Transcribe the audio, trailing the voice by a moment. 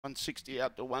160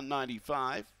 out to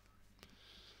 195.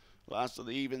 Last of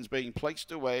the evens being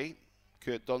placed away.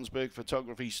 Kurt Donsberg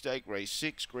Photography Stake, race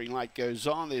 6. Green light goes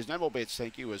on. There's no more bets,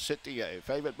 thank you. We're set to go.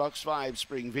 Favourite box 5,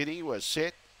 Spring Vinny, was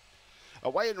set.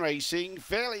 Away in racing,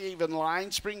 fairly even line.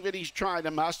 Spring Vinny's trying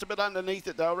to muster, but underneath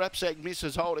it though, Rapsack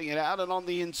misses holding it out, and on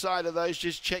the inside of those,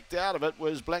 just checked out of it,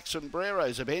 was Black Sombrero.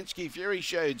 Zabensky Fury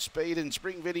showed speed, and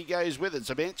Spring Vinny goes with it.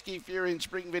 Zabensky Fury and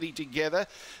Spring Vinny together.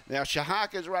 Now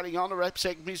Shahaka's running on.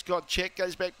 Rapsack Miss got checked,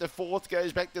 goes back to 4th,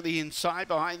 goes back to the inside.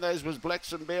 Behind those was Black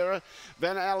Sombrero.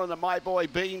 Van Allen and My Boy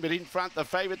Bean, but in front the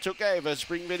favourite took over.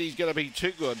 Spring Vinny's going to be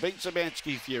too good. Beat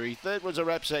Zabensky Fury. 3rd was a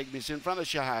Rapsack Miss in front of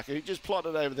Shahaka, who just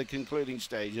plotted over the concluding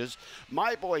stages.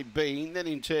 My Boy Bean, then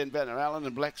in turn Van Allen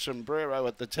and Black Sombrero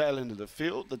at the tail end of the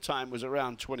field. The time was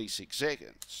around 26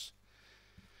 seconds.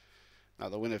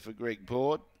 Another winner for Greg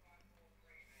Board.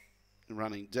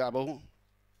 Running double.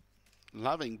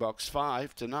 Loving box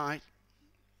 5 tonight.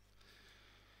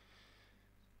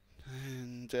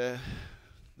 And the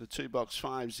 2 box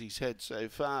 5s he's had so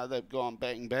far, they've gone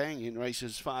bang bang in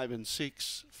races 5 and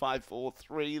 6.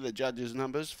 5-4-3, the judges'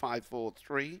 numbers,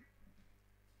 5-4-3.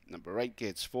 Number 8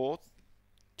 gets 4th,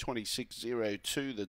 26-02 the